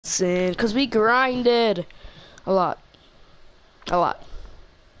Janson, because we grinded a lot. A lot.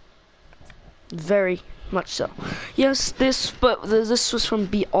 Very much so. Yes, this was from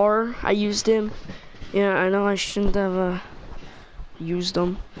BR. I used him. Yeah, I know I shouldn't have used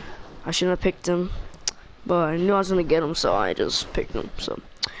him. I shouldn't have picked him. But I knew I was gonna get him, so I just picked him. So,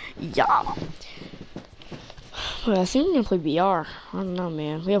 yeah. But I think we're gonna play BR. I don't know,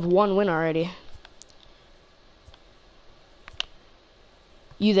 man. We have one win already.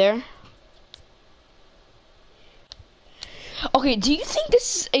 You there? Okay, do you think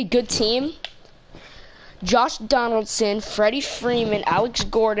this is a good team? Josh Donaldson, Freddie Freeman, Alex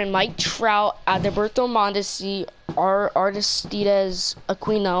Gordon, Mike Trout, Adalberto Mondesi, Aristides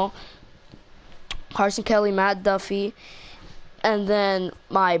Aquino, Carson Kelly, Matt Duffy, and then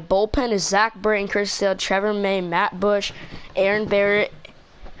my bullpen is Zach Britton, Chris Sale, Trevor May, Matt Bush, Aaron Barrett,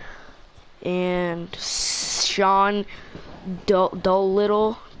 and Sean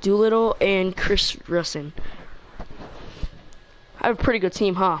Doolittle, and Chris Russin. I have a pretty good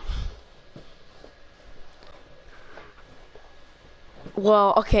team, huh?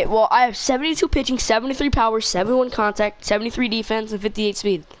 Well, okay, well, I have 72 pitching, 73 power, 71 contact, 73 defense, and 58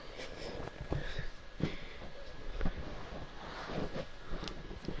 speed.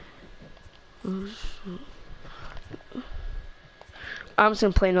 I'm just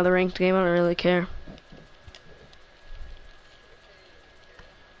gonna play another ranked game, I don't really care.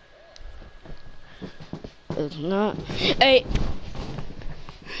 It's not. Hey!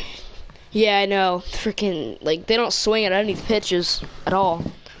 Yeah, I know. Freaking, like, they don't swing at any pitches at all.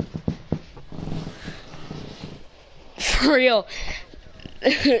 For real.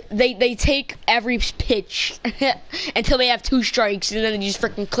 they take every pitch until they have 2 strikes, and then they just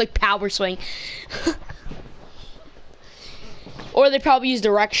freaking click power swing. Or they probably use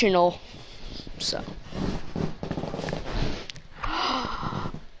directional. So.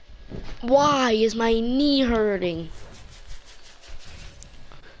 Why is my knee hurting?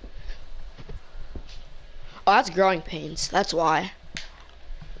 Oh, that's growing pains. That's why.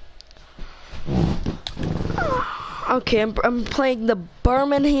 Okay, I'm playing the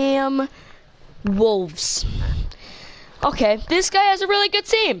Birmingham Wolves. Okay, this guy has a really good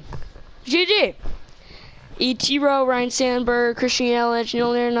team. GG. Ichiro, Ryan Sandberg, Christian Yelich,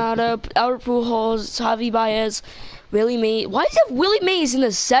 Neil Arenado, Albert Pujols, Javi Baez, Willie Mays. Why is it Willie Mays in the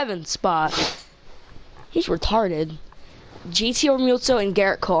 7th spot? He's retarded. JT Realmuto and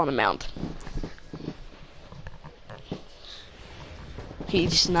Garrett Cole on the mound.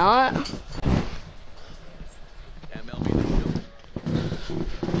 He's not.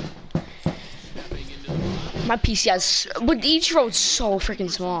 My PC has, but Ichiro is so freaking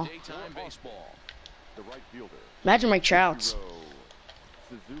small. Imagine Mike Trout's.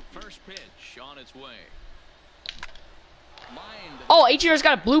 First pitch on its way. Oh, Ichiro's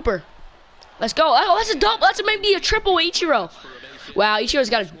got a blooper. Let's go. Oh, that's a double. That's maybe a triple Ichiro. Wow, Ichiro's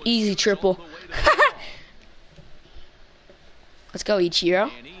got an easy triple. Let's go,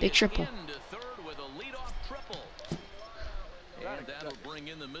 Ichiro. Big triple. And that'll bring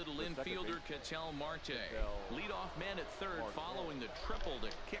in the middle infielder, Ketel Marte. Leadoff man at third following the triple to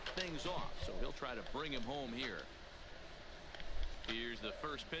kick things off. So he'll try to bring him home here. Here's the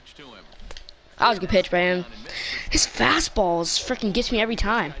first pitch to him. That was a good pitch by him. His fastballs freaking gets me every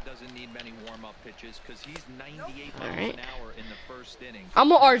time. Alright. I'm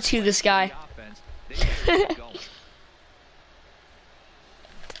gonna R2 this guy.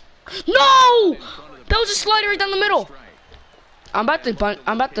 No! That was a slider right down the middle. I'm about to bunt.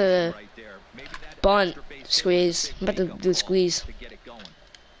 I'm about to bunt squeeze. I'm about to do a squeeze.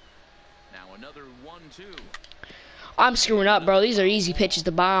 I'm screwing up, bro. These are easy pitches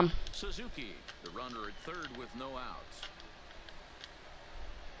to bomb.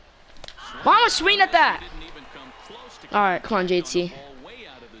 Why am I swinging at that? All right, come on, JT.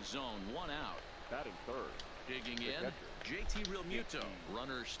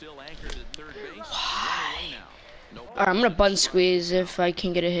 All right, I'm gonna bunt squeeze if I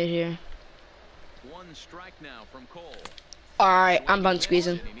can get a hit here. All right, I'm bunt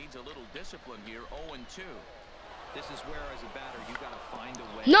squeezing.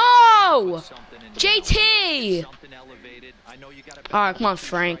 No! JT! All right, come on,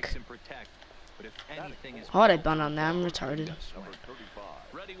 Frank. Why would I bunt on that? I'm retarded.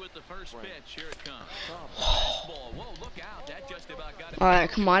 All right,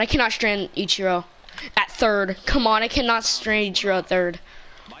 come on. I cannot strand Ichiro at third. Come on, I cannot strand Ichiro at third.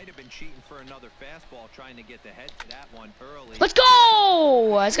 Let's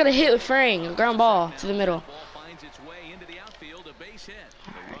go! I just got a hit with Frank. Ground ball to the middle.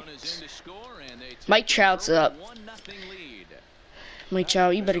 Mike Trout's up. Mike Chow,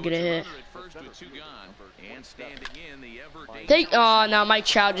 you better get a hit. Runner at first with 2 gone. And standing in the ever They, oh, no, Mike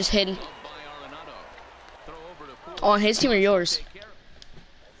Chow just hit by Arenado. Throw over to Pujols. on his team or yours. Take care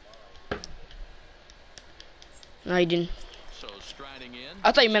of No, you didn't. it. So striding in.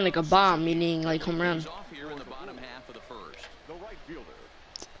 I thought you meant like a bomb, meaning like home run. He's off here in the bottom half of the first.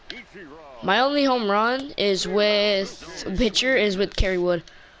 My only home run is with pitcher is with Kerry Wood.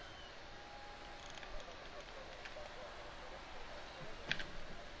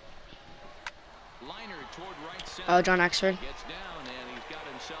 Liner toward right center. Oh, John Axford. Gets down and he's got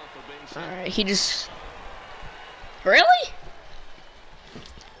himself a base hit. All right, he just really.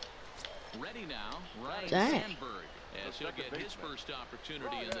 Ready now, Ryan Dang. Sandberg, as he'll get his first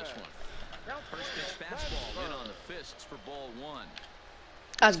opportunity in this one. First pitch fastball in on the fists for ball 1.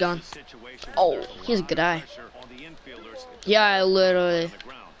 That's gone. Oh, he's a good eye. Yeah, I literally.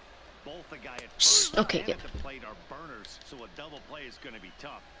 Okay, good.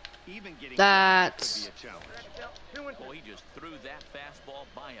 That's. Oh, he just threw that fastball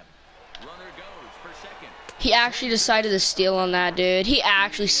by him. Runner goes for second. He actually decided to steal on that, dude. He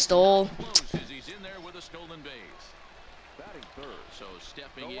actually stole. Close as he's in there with a stolen base. So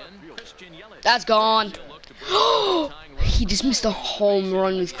stepping in, Christian Yelich. That's gone. He'll look to bring the tying run. He just missed a home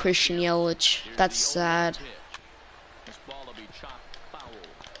run with Christian Yelich. That's sad. This ball will be chopped foul.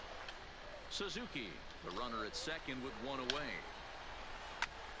 Suzuki, the runner at second with 1 away.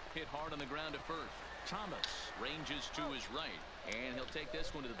 Hit hard on the ground at first. Thomas ranges to his right, and he'll take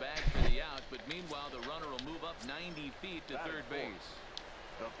this one to the bag for the out. But meanwhile, the runner will move up 90 feet to third base.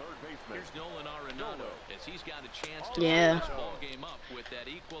 Here's Nolan Arenado as he's got a chance to Yeah. this ball game up with that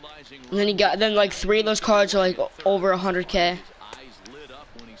equalizing. And then he got like 3 of those cards are like over 100K. His eyes lit up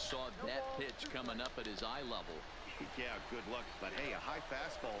when he saw that pitch coming up at his eye level. Yeah, good luck. But hey, a high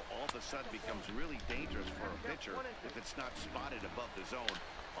fastball all of a sudden becomes really dangerous for a pitcher if it's not spotted above the zone.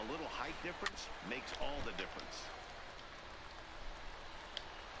 A little height difference makes all the difference.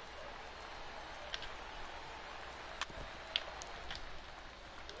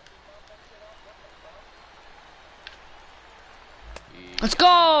 Let's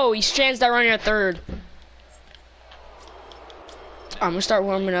go! He strands that runner at third. I'm gonna start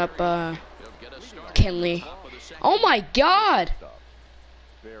warming up He'll get a start. Kenley. Top of the second. Oh my god!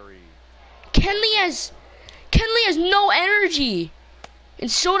 Kenley has no energy. And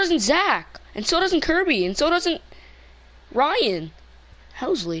so doesn't Zach. And so doesn't Kirby. And so doesn't Ryan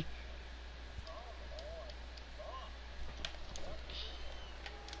Helsley.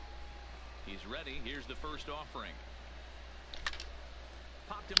 He's ready. Here's the first offering.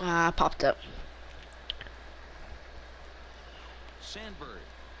 Popped him up. Ah, popped up. Sandberg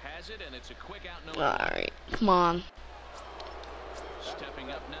has it, and it's a quick out. No. Alright, come on.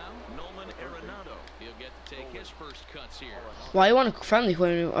 Stepping up now, Nolan Arenado. He'll get to take his first cuts here. Why you want a friendly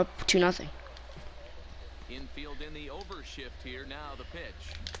when you're up 2-0? Infield in the overshift here. Now the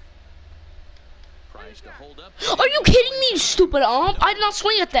pitch. Tries to hold up. Are you kidding me, you stupid ump? I did not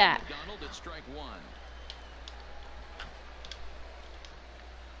swing at that. McDonald at strike 1.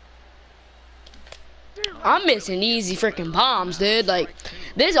 I'm missing easy freaking bombs, dude. Like,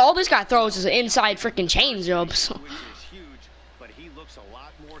 all this guy throws is inside freaking changeups. Which is huge, but he looks a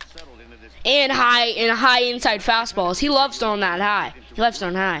lot more settled into this. And high inside fastballs. He loves throwing that high. He loves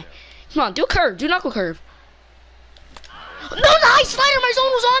throwing high. Come on, do a curve. Do a knuckle curve. No, nice slider. My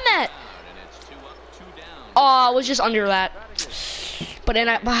zone was on that. And it's 2 up, 2 down. Oh, it was just under that. But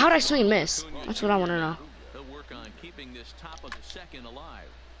how did I swing and miss? That's what I want to know. They'll work on keeping this top of the second alive.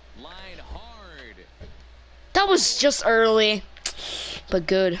 Line hard. That was just early, but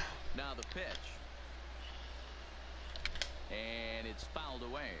good. Now the pitch. And it's fouled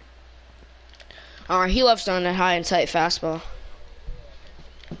away. Alright, he loves throwing that high and tight fastball.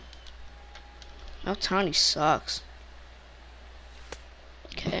 Now Tony sucks.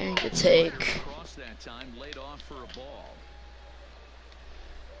 Okay, good take. Cross that time, laid off for a ball.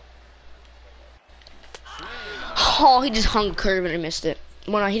 Oh, he just hung a curve and I missed it.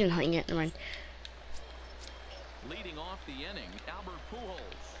 Well, no, he didn't hang it. Never mind. Leading off the inning, Albert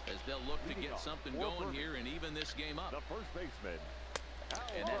Pujols, as they'll look to get something going here and even this game up.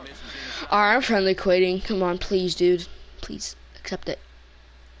 And that misses inside. Alright, I'm friendly quitting. Come on, please, dude. Please, accept it.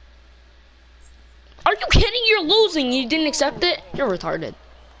 Are you kidding? You're losing. You didn't accept it? You're retarded.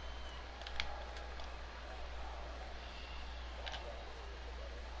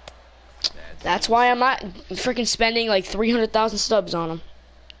 That's why I'm not freaking spending like 300,000 stubs on him.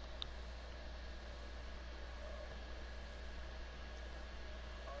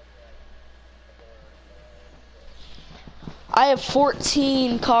 I have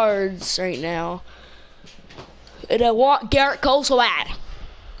 14 cards right now. And I want Garrett Cole so bad.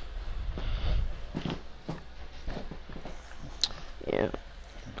 Yeah.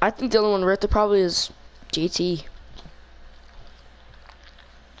 I think the only one right there probably is JT.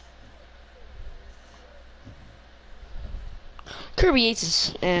 Kirby Yates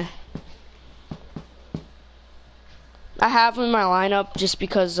is I have him in my lineup just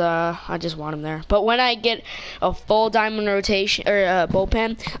because I just want him there. But when I get a full diamond rotation or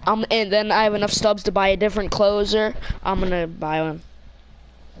bullpen, and then I have enough stubs to buy a different closer, I'm gonna buy him.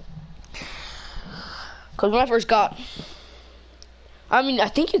 Cause when I first got, I mean, I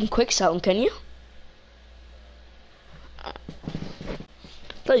think you can quick sell him, can you? I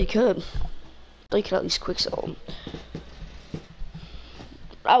thought you could. I thought you could at least quick sell him.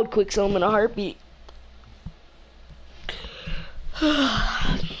 I would quick sell him in a heartbeat.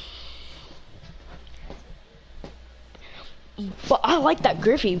 But I like that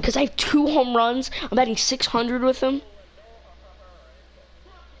Griffey because I have 2 home runs. I'm batting 600 with him.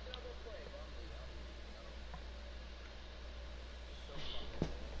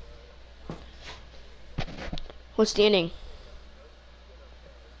 What's the inning?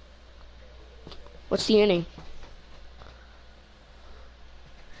 What's the inning?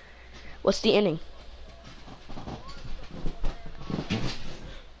 What's the inning?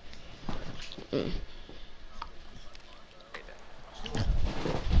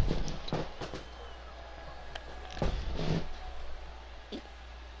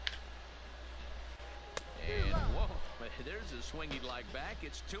 There's a swing he'd like back.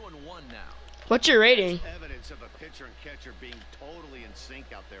 It's 2-1 now. What's your rating? That's evidence of a pitcher and catcher being totally in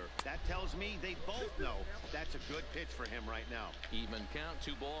sync out there. That tells me they both know that's a good pitch for him right now. Even count,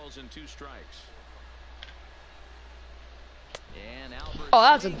 2 balls and 2 strikes. And Albert, Oh,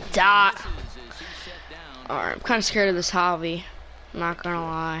 that was a dot. Alright, I'm kind of scared of this Javi. I'm not gonna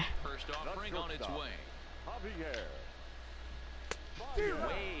lie. First offering on its way.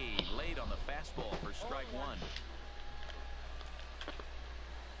 Way late on the fastball for strike 1.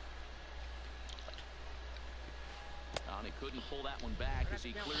 He couldn't pull that one back as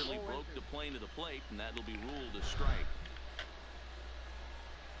he clearly broke the plane to the plate, and that'll be ruled a strike.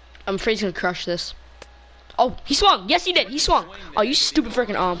 I'm afraid he's gonna crush this. Oh, he swung. Yes, he did. He swung. Oh, you stupid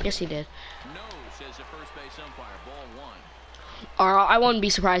freaking Yes, he did. No, says the first base umpire. Ball 1. Alright, I wouldn't be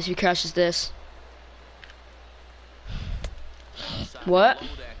surprised if he crushes this. What?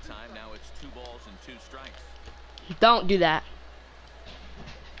 That time, now it's 2 balls and 2 strikes. Don't do that.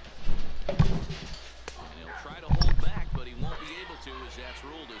 And he'll try to hold back, but he won't be able to as that's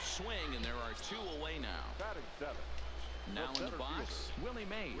ruled a swing, and there are 2 away now. Now in the box, Willie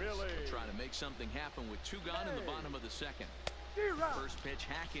Mays. He'll try to make something happen with 2 gone in the bottom of the 2nd. First pitch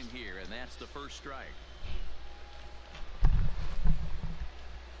hack in here, and that's the first strike.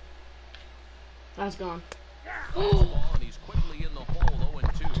 That's gone. And he's quickly in the hole,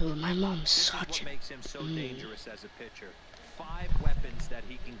 0-2. Dude, my mom's such What a... makes him so dangerous as a pitcher? 5 weapons that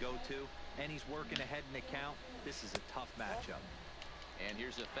he can go to, and he's working ahead in the count. This is a tough matchup. And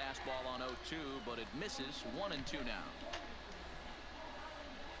here's a fastball on 0-2, but it misses. 1-2 now.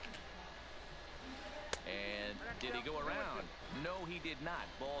 And did he go around? No, he did not.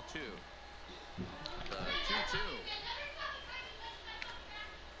 Ball 2. The 2-2.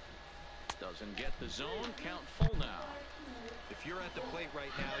 Doesn't get the zone. Count full now. If you're at the plate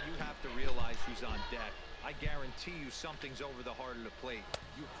right now, you have to realize who's on deck. I guarantee you something's over the heart of the plate.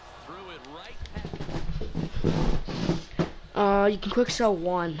 You threw it right You can quick sell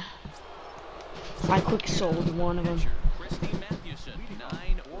 1. I quick sold 1 of them. Christy Mathewson,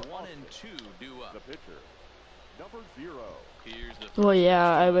 9-1-2 due up. The pitcher, number 0. Here's the Well,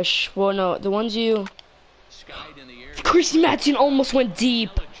 yeah, I wish. Well, no, the ones you... skied in the air. Christy Mathewson almost went deep.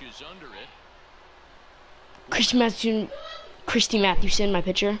 Yelich is under it. Christy Mathewson, my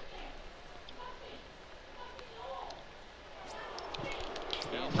pitcher.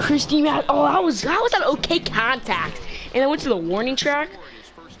 Oh, that was an okay contact. And I went to the warning track. His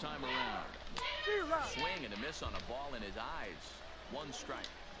first time around. Swing and a miss on a ball in his eyes. 1 strike.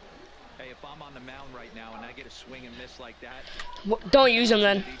 Hey, if I'm on the mound right now and I get a swing and miss like that, Don't use him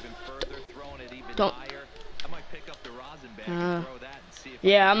then. even further, throwing it even Don't. higher, I might pick up the rosin bag and throw that and see if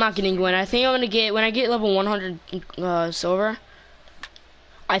Yeah, I'm not getting Gwen. I think I'm gonna get when I get level 100 silver.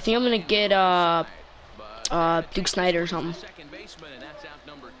 I think I'm gonna get Duke Snyder or something. Second baseman, and that's out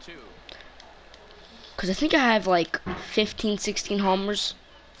number 2. Cause I think I have like 15, 16 homers.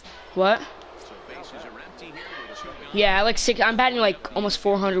 What? So bases are empty here with 2 gone. Yeah, I like 6. I'm batting like almost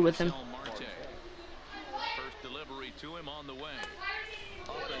 400 with him. Marte. First delivery to him on the way.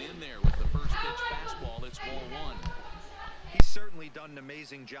 Up and in there with the first pitch fastball. It's ball 1. He's certainly done an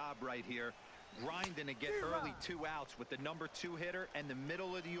amazing job right here. grinding to get early 2 outs with the number 2 hitter and the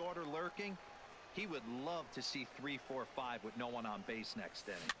middle of the order lurking. He would love to see 3, 4, 5 with no one on base next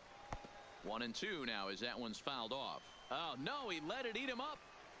inning. 1-2 now as that one's fouled off. Oh, no, he let it eat him up.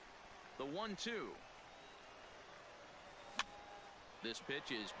 The 1-2. This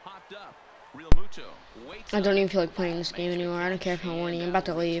pitch is popped up. Real Muto waits. I don't even feel like playing this game anymore. I don't care if I'm winning. I'm about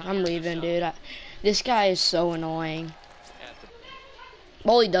to leave. I'm leaving, dude. This guy is so annoying.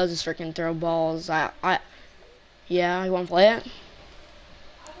 All he does is freaking throw balls. Yeah, you want to play it?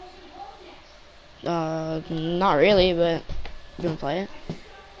 Not really, but you want to play it?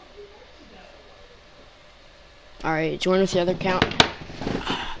 Alright, join with the other account.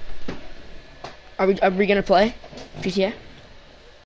 Are we gonna play GTA?